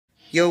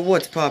Yo,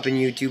 what's poppin'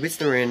 YouTube? It's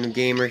the Random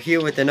Gamer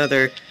here with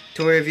another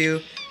toy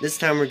review. This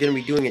time we're going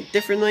to be doing it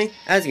differently.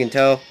 As you can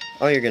tell,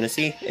 all you're going to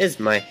see is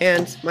my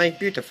hands, my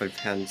beautiful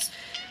hands.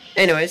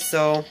 Anyways,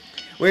 so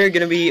we're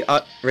going to be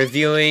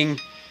reviewing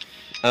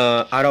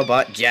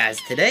Autobot Jazz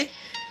today.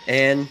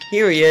 And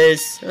here he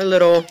is, a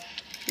little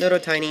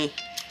tiny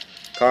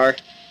car.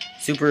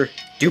 Super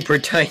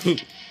duper tiny.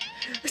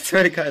 I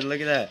swear to God,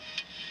 look at that.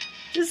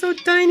 It's so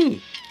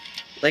tiny.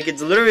 Like,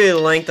 it's literally the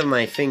length of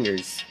my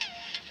fingers.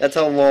 That's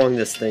how long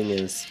this thing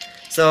is.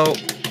 So,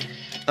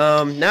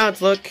 now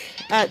let's look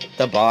at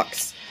the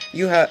box.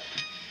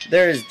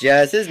 There's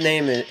Jazz. His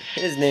name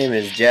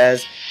is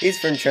Jazz. He's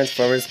from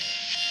Transformers.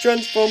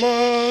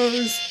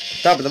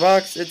 Top of the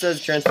box, it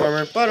says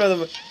Transformer. Bottom of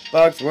the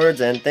box, words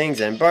and things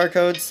and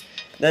barcodes.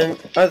 Then,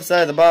 other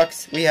side of the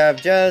box, we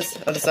have Jazz.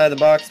 Other side of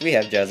the box, we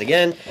have Jazz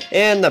again.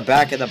 And the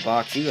back of the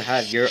box, you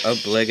have your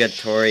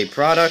obligatory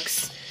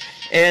products.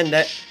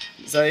 And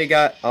so you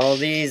got all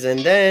these,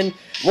 and then,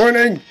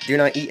 warning, do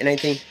not eat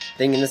anything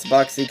in this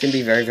box. It can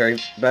be very, very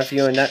bad for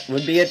you, and that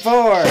would be it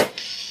for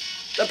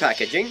the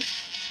packaging.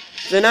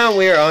 So now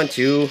we're on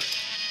to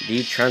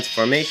the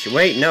transformation.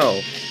 Wait, no,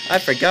 I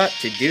forgot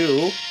to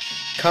do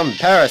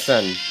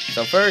comparison.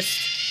 So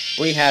first,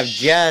 we have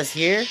Jazz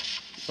here,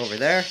 over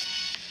there,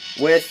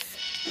 with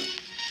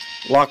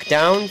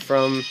Lockdown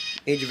from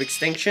Age of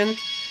Extinction.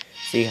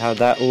 See how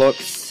that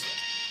looks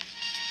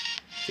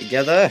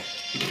together.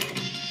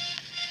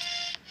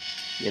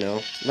 You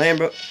know,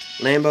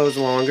 Lambo's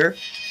longer.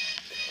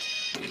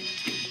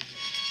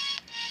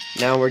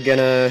 Now we're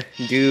gonna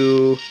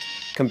do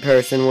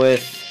comparison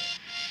with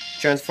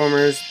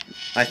Transformers,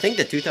 I think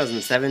the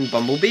 2007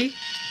 Bumblebee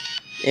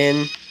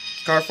in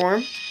car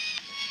form.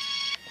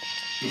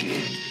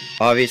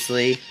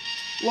 Obviously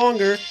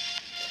longer.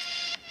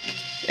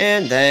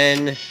 And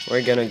then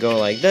we're gonna go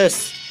like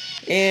this.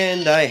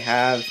 And I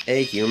have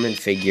a human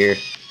figure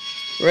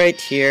right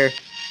here.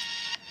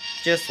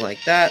 Just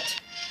like that.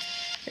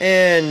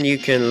 And you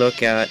can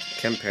look at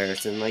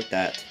comparison like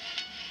that.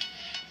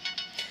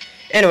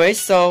 Anyway,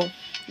 so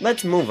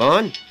let's move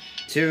on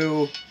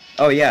to,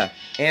 oh yeah,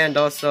 and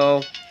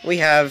also we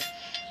have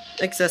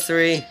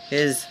accessory,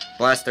 his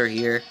blaster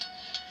here.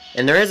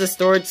 And there is a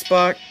storage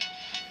spot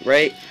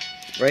right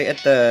at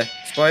the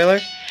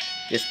spoiler.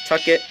 Just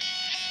tuck it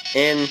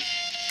in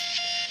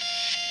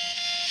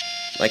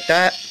like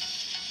that.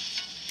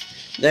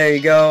 There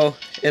you go.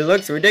 It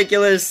looks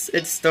ridiculous.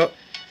 It's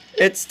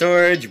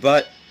storage,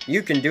 but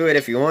you can do it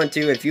if you want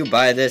to. If you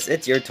buy this,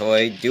 it's your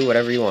toy. Do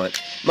whatever you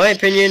want. My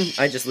opinion,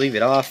 I just leave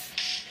it off.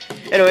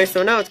 Anyway,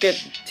 so now let's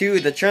get to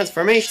the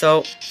transformation.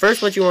 So,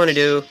 first what you want to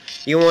do,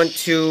 you want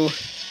to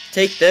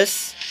take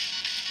this.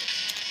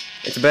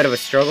 It's a bit of a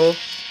struggle.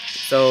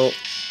 So,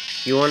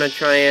 you want to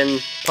try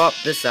and pop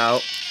this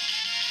out.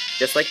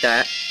 Just like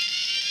that.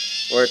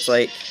 Or it's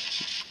like,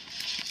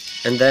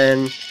 and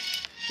then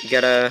you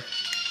gotta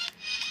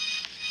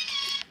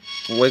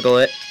wiggle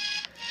it.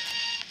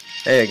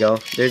 There you go.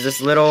 There's this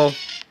little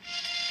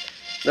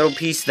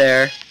piece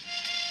there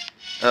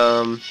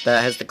that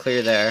has the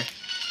clear there.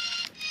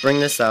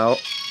 Bring this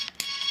out,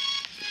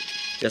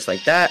 just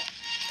like that.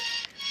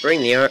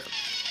 Bring the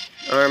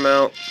arm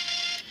out,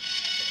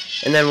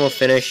 and then we'll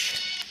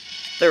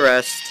finish the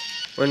rest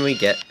when we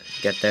get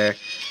there.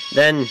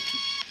 Then,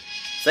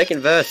 second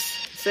verse,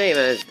 same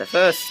as the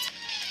first.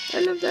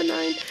 I love that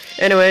line.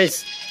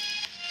 Anyways,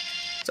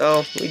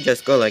 so we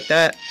just go like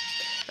that.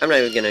 I'm not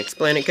even gonna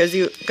explain it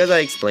because I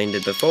explained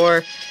it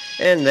before.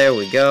 And there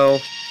we go.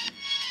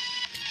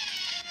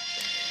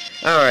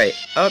 Alright,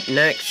 up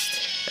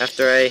next,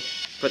 after I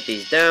put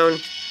these down,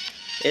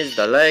 is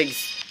the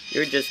legs.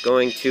 You're just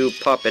going to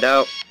pop it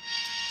out,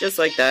 just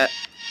like that.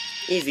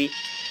 Easy.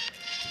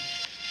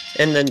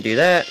 And then do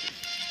that.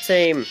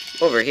 Same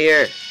over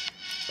here.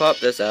 Pop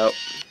this out.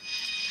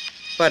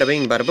 Bada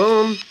bing, bada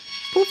boom.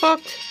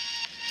 Poofucked.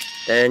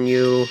 Then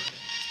you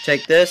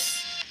take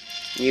this,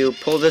 you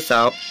pull this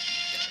out.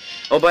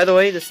 Oh, by the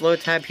way, this low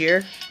tab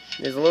here,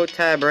 there's a low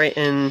tab right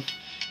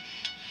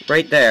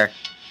there.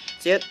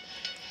 See it?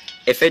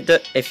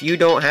 If you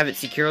don't have it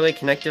securely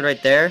connected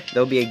right there,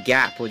 there'll be a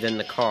gap within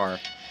the car,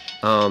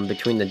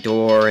 between the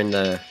door and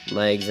the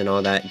legs and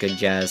all that good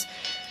jazz.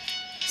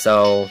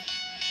 So,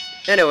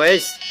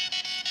 anyways,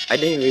 I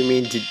didn't even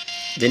mean to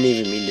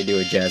do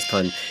a jazz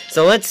pun.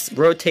 So let's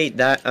rotate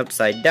that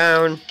upside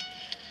down,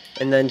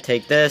 and then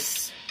take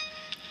this,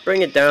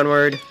 bring it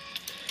downward.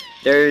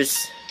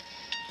 There's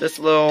this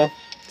little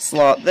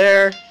slot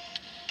there.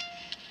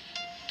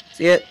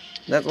 See it?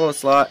 That little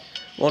slot.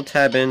 We'll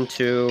tab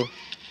into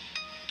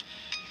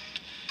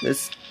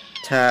this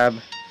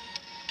tab.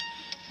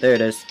 There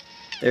it is.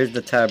 There's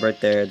the tab right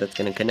there that's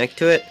going to connect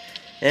to it.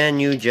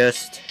 And you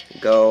just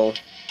go.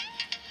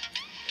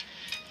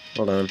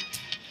 Hold on.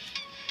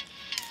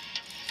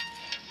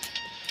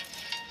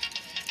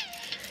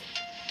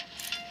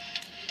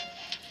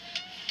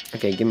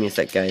 Okay, give me a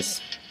sec,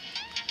 guys.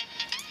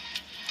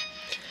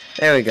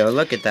 There we go,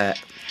 look at that.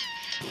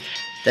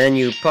 Then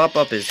you pop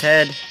up his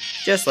head,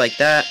 just like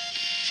that.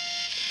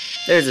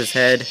 There's his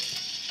head.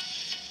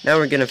 Now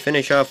we're gonna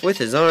finish off with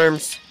his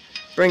arms.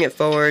 Bring it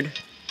forward.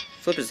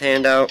 Flip his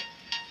hand out.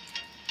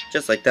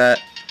 Just like that.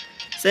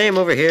 Same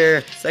over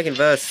here. Second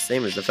vest,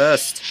 same as the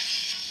first.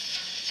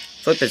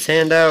 Flip his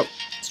hand out.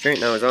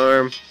 Straighten out his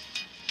arm.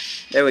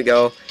 There we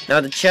go.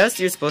 Now the chest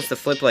you're supposed to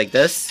flip like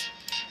this.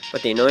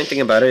 But the annoying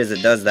thing about it is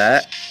it does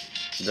that.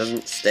 It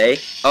doesn't stay.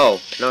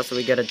 Oh, and also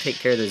we gotta take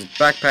care of this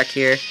backpack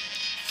here.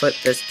 Flip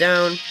this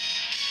down.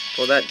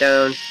 Pull that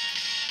down.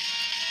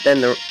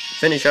 Then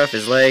finish off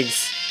his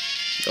legs.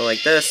 Go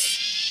like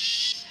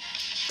this.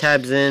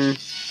 Tabs in.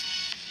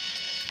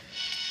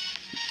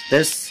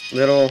 This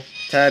little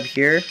tab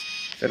here,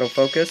 if it'll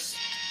focus.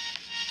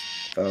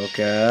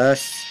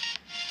 Focus.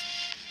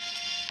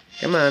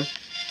 Come on.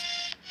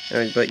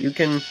 Anyways, but you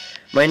can,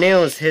 my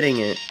nail is hitting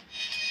it.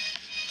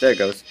 There it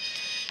goes.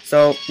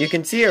 So, you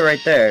can see it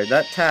right there.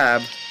 That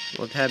tab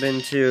will tab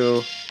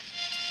into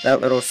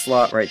that little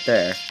slot right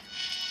there.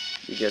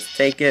 You just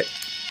take it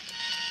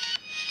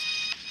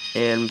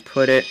and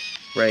put it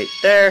right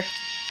there.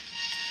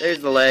 There's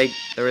the leg,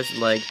 the rest of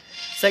the leg.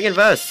 Second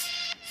vest,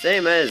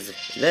 same as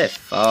the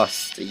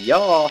first.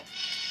 Y'all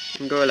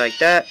can go like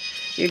that.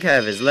 You can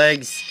have his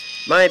legs.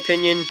 My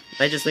opinion,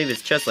 I just leave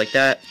his chest like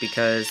that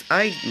because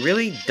I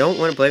really don't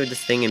want to play with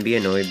this thing and be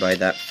annoyed by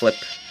that flip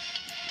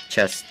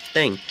chest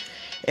thing.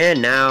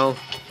 And now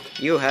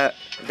you have.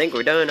 I think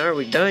we're done. Are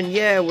we done?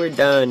 Yeah, we're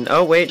done.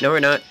 Oh wait, no, we're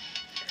not.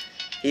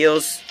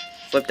 Heels,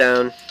 flip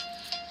down.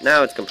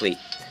 Now it's complete.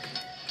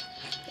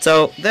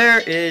 So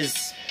there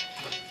is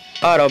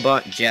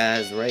Autobot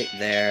Jazz right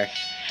there.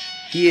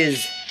 He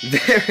is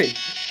very,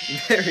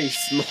 very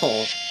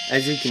small,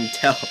 as you can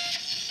tell.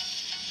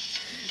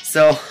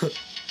 So,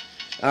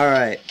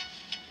 alright.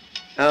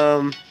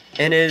 And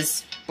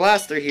his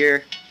blaster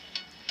here,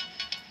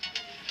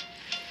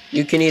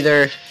 you can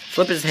either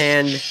flip his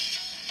hand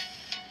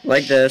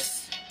like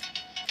this,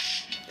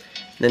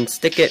 then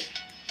stick it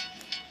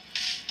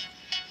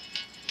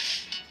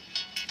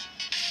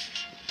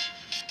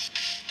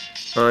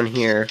on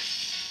here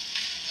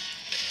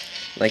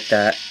like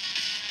that.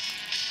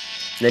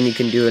 Then you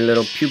can do a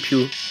little pew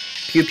pew,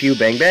 pew pew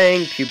bang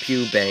bang, pew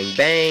pew bang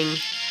bang.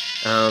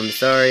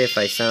 Sorry if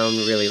I sound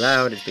really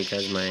loud. It's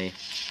because my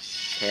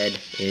head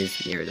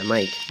is near the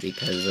mic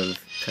because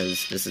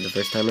this is the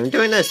first time I'm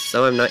doing this,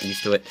 so I'm not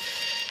used to it.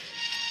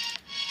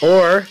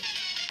 Or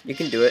you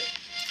can do it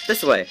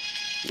this way.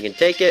 You can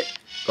take it,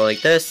 go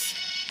like this,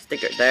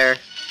 stick it there.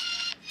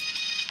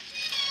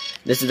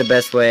 This is the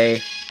best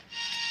way.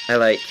 I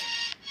like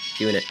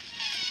doing it.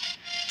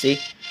 See?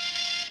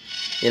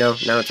 You know,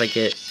 now it's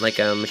like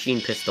a machine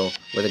pistol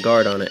with a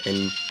guard on it,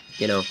 and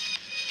you know,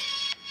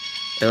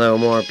 a little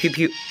more pew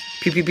pew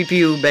pew pew pew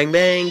pew bang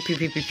bang pew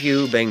pew pew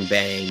pew bang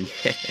bang.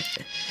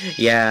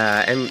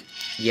 Yeah, and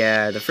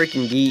yeah, the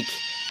freaking geek,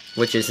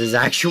 which is his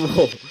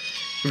actual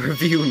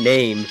review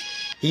name,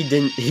 he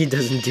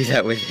doesn't do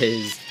that with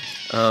his.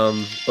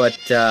 But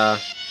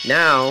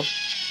now,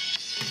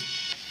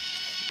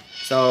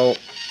 so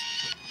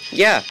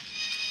yeah.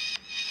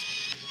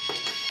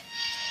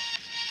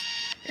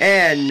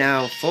 And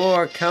now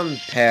for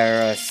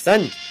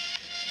comparison.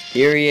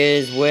 Here he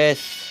is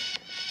with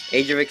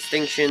Age of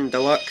Extinction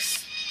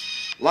Deluxe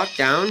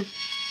Lockdown.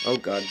 Oh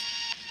god.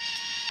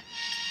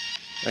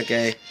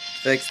 Okay,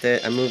 fixed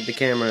it. I moved the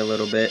camera a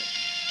little bit.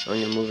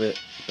 I'm gonna move it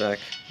back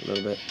a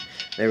little bit.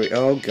 There we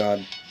go. Oh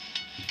god.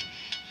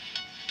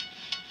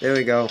 There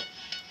we go.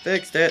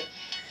 Fixed it.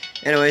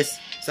 Anyways,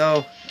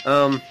 so,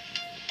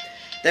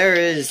 there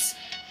is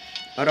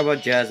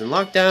Autobot Jazz and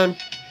Lockdown.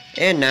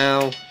 And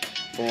now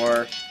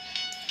for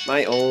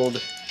my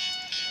old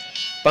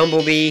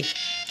Bumblebee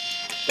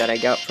that I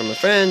got from a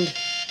friend.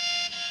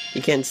 He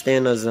can't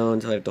stand on his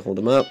own, so I have to hold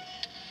him up.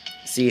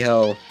 See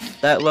how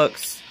that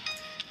looks.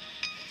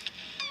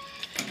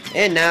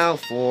 And now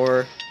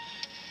for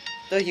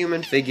the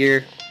human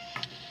figure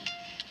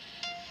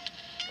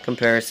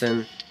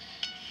comparison.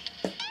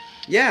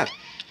 Yeah.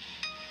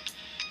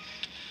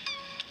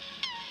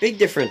 Big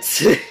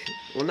difference.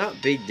 Well,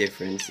 not big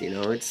difference, you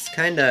know. It's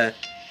kinda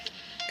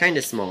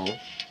small.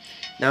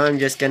 Now I'm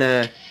just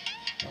gonna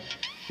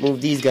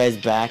move these guys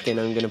back, and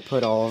I'm gonna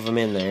put all of them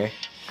in there.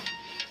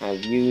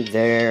 Have you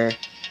there.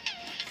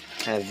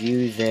 Have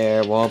you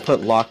there. Well, I'll put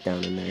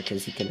Lockdown in there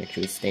because he can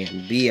actually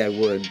stand. B I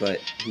would, but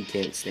he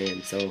can't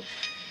stand. So,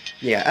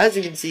 yeah, as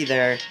you can see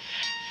there,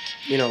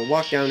 you know,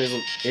 Lockdown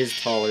is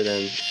taller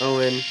than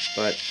Owen,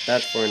 but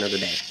that's for another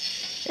day.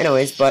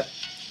 Anyways.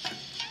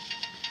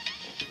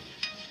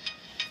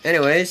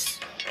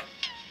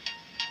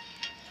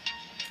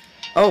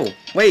 Oh,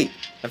 wait.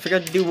 I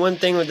forgot to do one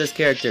thing with this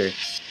character.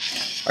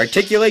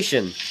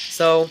 Articulation.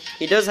 So,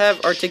 he does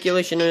have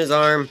articulation in his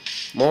arm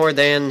more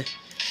than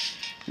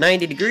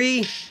 90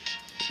 degree,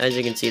 as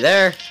you can see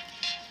there.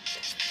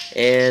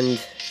 And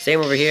same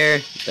over here.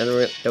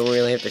 Don't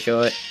really have to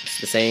show it. It's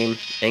the same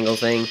angle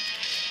thing.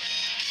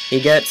 He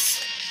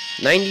gets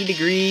 90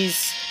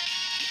 degrees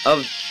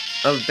of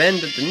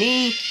bend at the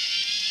knee.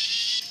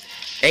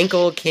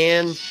 Ankle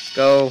can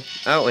go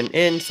out and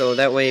in, so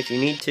that way if you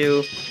need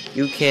to,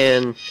 you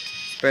can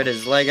spread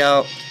his leg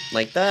out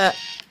like that.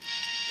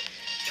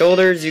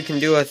 Shoulders you can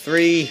do a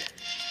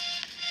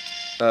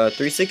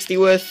 360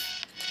 with.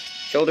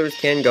 Shoulders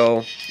can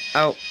go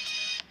out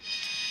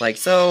like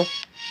so.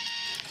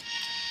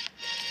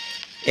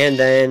 And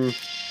then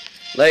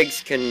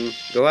legs can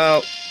go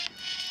out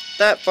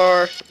that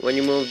far when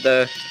you move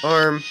the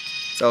arm.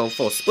 So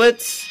full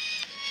splits.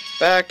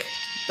 Back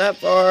that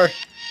far.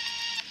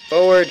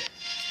 Forward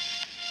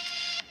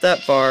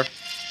that far.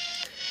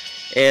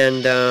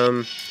 And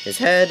his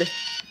head,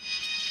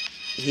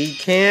 he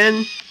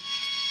can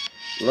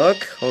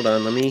look, hold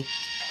on, let me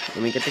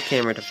get the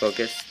camera to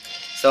focus.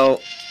 So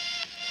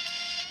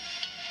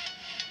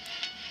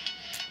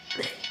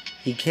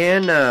he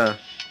can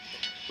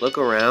look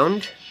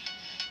around.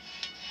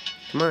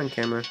 Come on,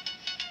 camera.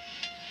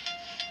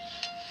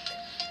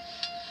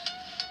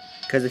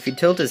 Because if you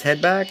tilt his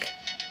head back,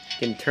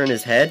 he can turn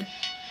his head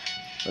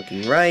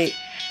looking right,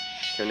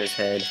 turn his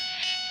head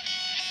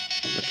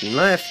looking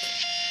left.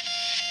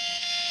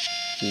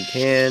 He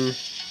can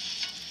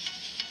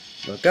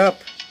look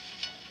up,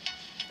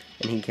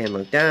 and he can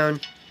look down.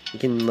 He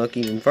can look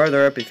even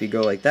farther up if you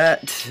go like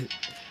that.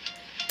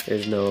 There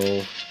would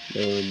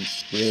really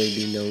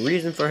be no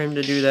reason for him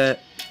to do that.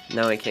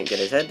 Now I can't get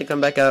his head to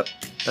come back up.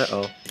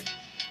 Uh-oh.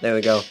 There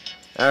we go.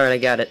 Alright, I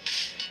got it.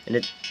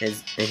 And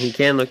he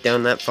can look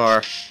down that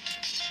far.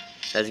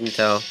 As you can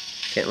tell,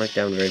 can't look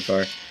down very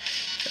far.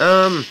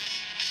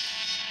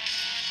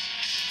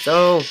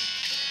 So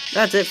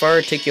that's it for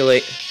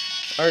articulation.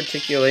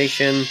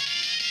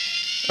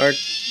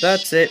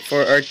 That's it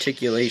for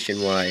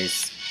articulation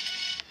wise.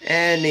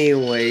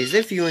 Anyways,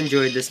 if you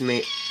enjoyed this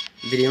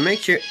video,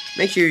 make sure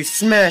you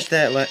smash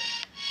that like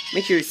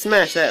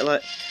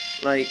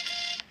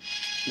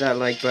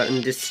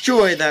button,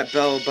 destroy that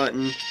bell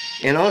button,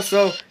 and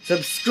also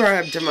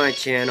subscribe to my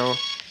channel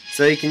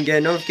so you can get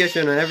a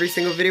notification on every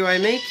single video I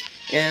make.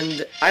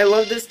 And I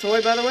love this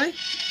toy, by the way,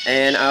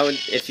 and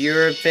if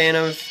you're a fan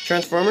of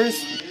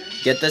Transformers,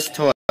 get this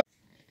toy.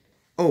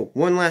 Oh,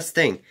 one last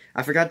thing.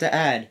 I forgot to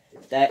add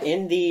that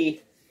in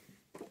the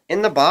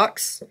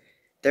box,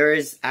 there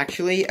is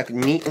actually a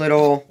neat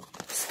little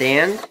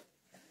stand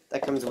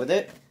that comes with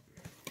it.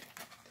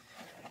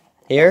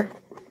 Here.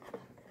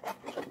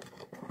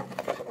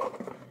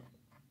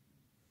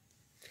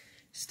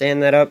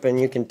 Stand that up and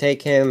you can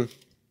take him,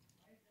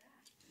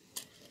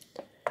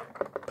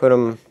 put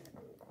him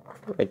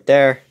right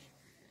there,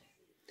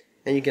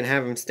 and you can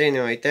have him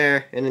standing right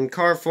there. And in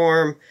car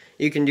form,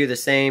 you can do the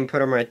same,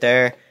 put him right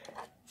there.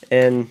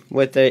 And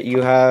with it,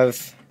 you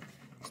have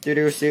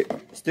Studio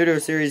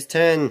Series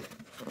 10.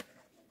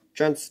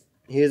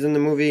 He is in the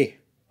movie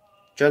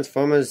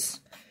Transformers.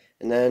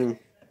 And then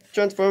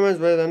Transformers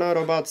with an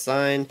Autobot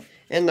sign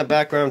in the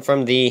background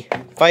from the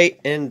fight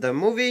in the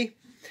movie.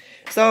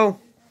 So,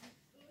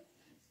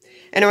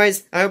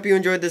 anyways, I hope you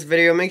enjoyed this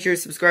video. Make sure you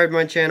subscribe to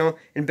my channel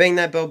and bang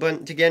that bell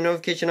button to get a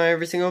notification on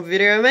every single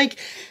video I make.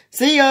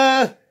 See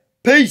ya!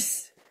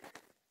 Peace!